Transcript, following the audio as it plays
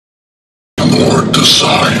the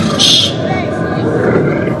signs.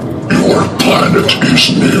 Your planet is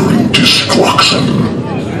nearing destruction.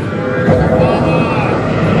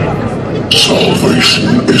 Salvation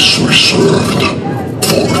is reserved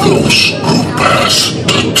for those who pass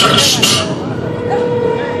the test.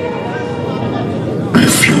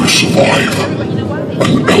 If you survive,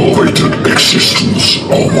 an elevated existence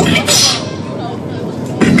awaits.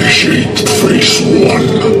 Initiate phase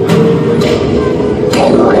 1.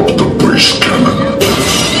 Power up the base cannon.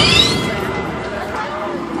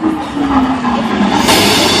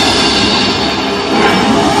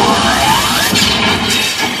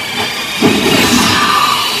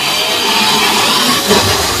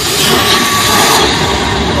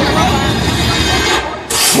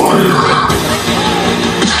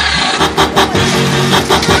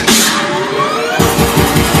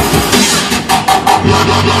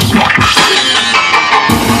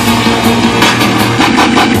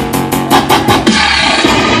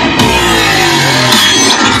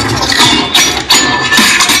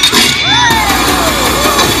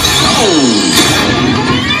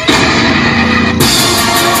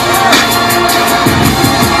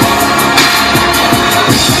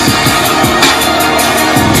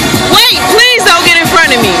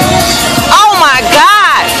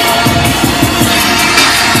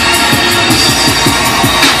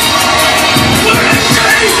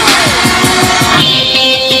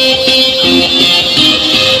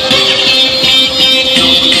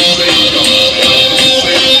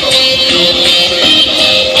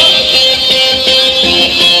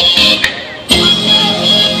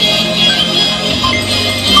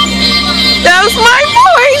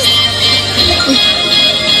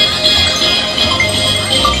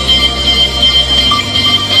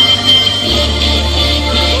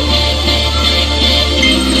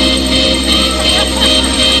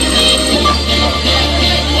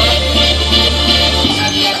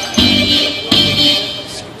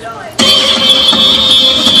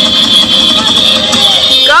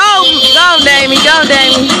 Go,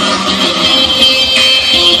 Damien.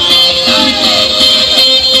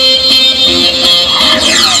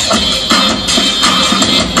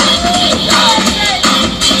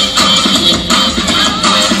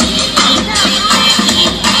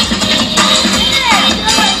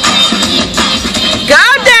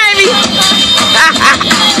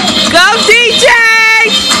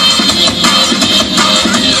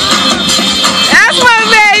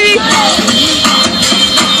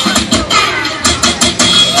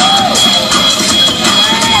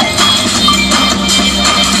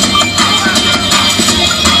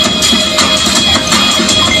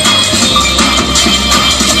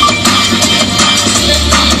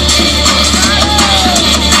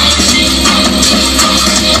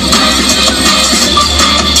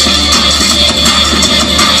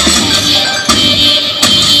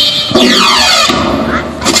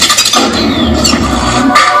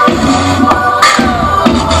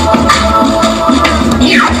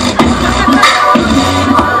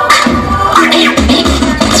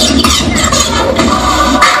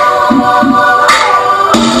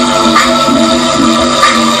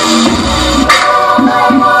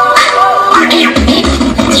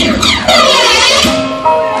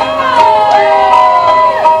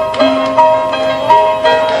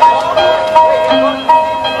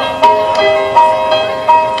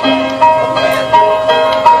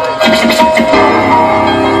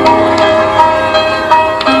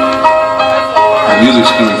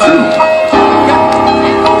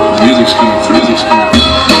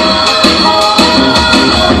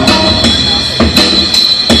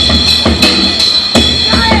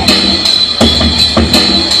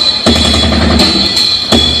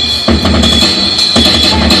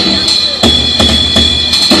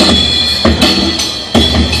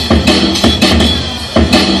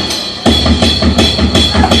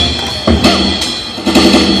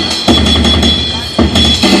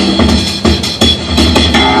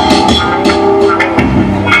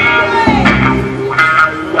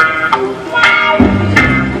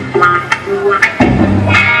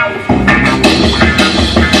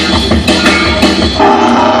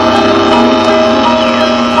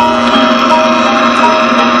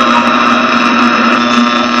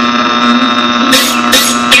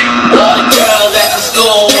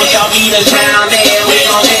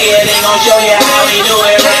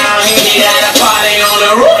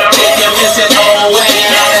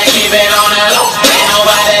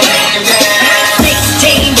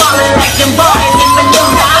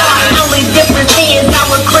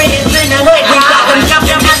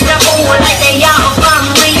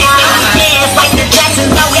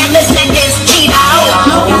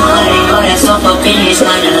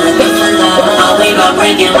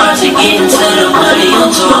 getting to the money, I'm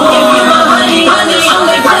too give you my money, money,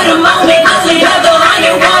 only for the moment, cause we got the honey,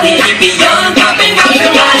 want it, keep it young, poppin', poppin',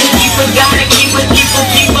 gotta keep it, keep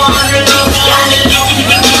on the low, gotta keep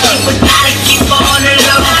it on the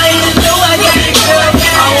low, I know I got it, girl,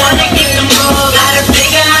 I wanna get them more, gotta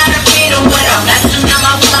figure how to feed them, but I'm not too numb,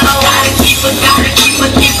 I'm slow, gotta keep it on the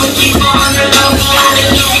low, gotta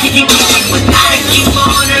keep it on the low, you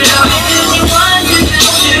want to do, you wanna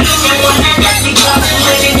let me go,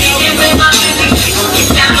 when you need it, my music, get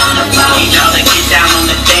down on the floor, y'all get down on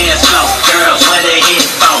the dance floor, girls, where they hit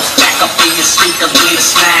for, back up in your sneakers, we the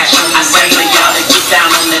smash on the radio, y'all get down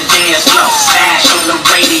on the dance floor, smash on the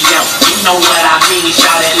radio, you know what I mean,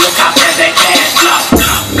 shout it, look how fast that cash flow.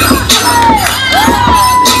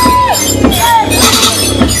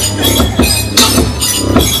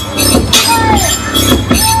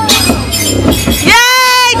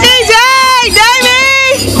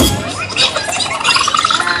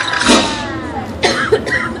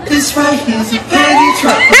 This right here's a petty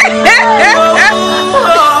trouble.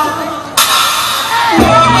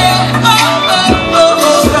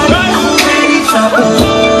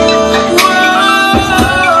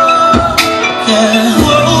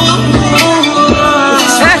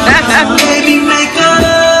 Baby, make up.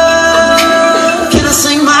 Can I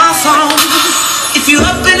sing my song? If you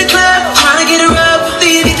up in the club, trying to get her up, then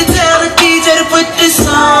you need to tell the DJ to put this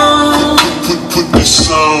song. Put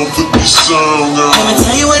this song on. Let me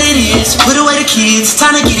tell you what it is. Put away the kids.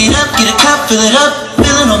 Time to get it up, get a cup, fill it up.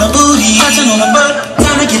 Feeling on the booty, touching on the butt.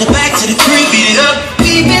 Time to get it back to the crib, beat it up.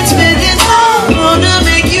 We've been spending time to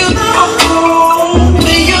make you know.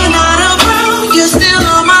 When you're not around, you're still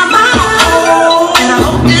on my mind. And I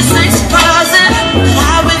hope this ain't surprising that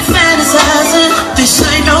I've been fantasizing. This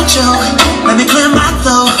ain't no joke. Let me clear my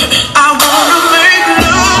throat. I wanna make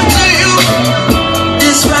love to you.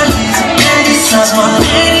 This right here's a petty trust, my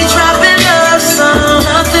lady dropping love song.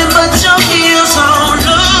 Nothing but your heels on,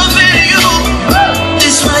 loving you.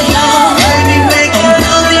 This right here, baby,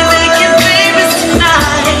 we'll be making babies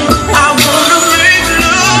tonight. I wanna make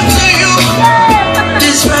love to you.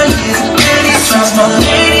 This right here's a petty trust, my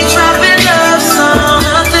lady dropping love song.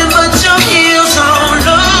 Nothing but your heels on,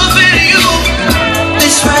 loving you.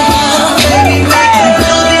 This right here, baby,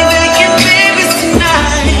 we'll be making babies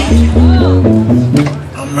tonight.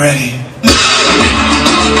 I'm ready.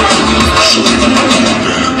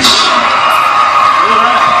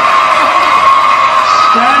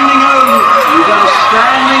 Standing over. You go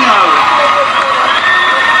standing over.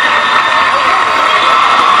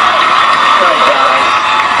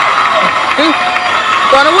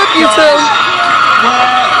 Gonna whip you too.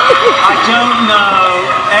 Well, I don't know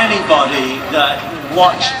anybody that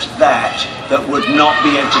watched that would not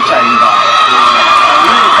be entertained by it.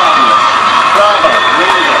 Really fabulous. Bravo,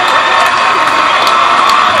 really good.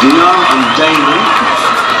 Dion and Damon.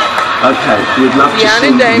 Okay, we'd love to Dion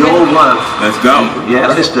see and Damon. your love. Let's go.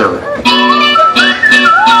 Yeah, let's do it.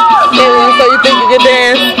 So you think you can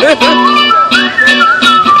dance?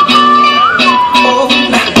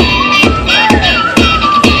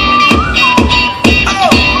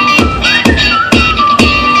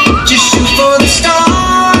 Just shoot for the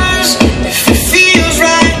stars. If it feels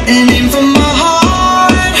right, and aim for my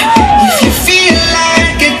heart. If you feel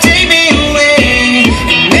like it, take me away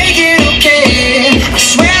and make it okay. I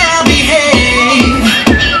swear I'll behave.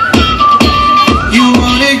 You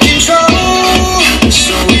wanted control,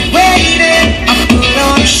 so we waited. I put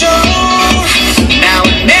on a show. Now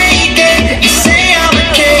we're naked. You say I'm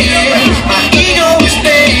okay. My ego is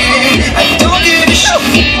big. I don't give a shit.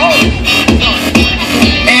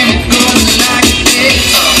 And it goes like this.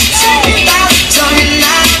 Tell me about the tongue and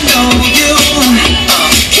I know you.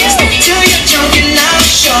 Kiss me till you're drunk and I'll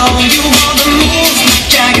show you.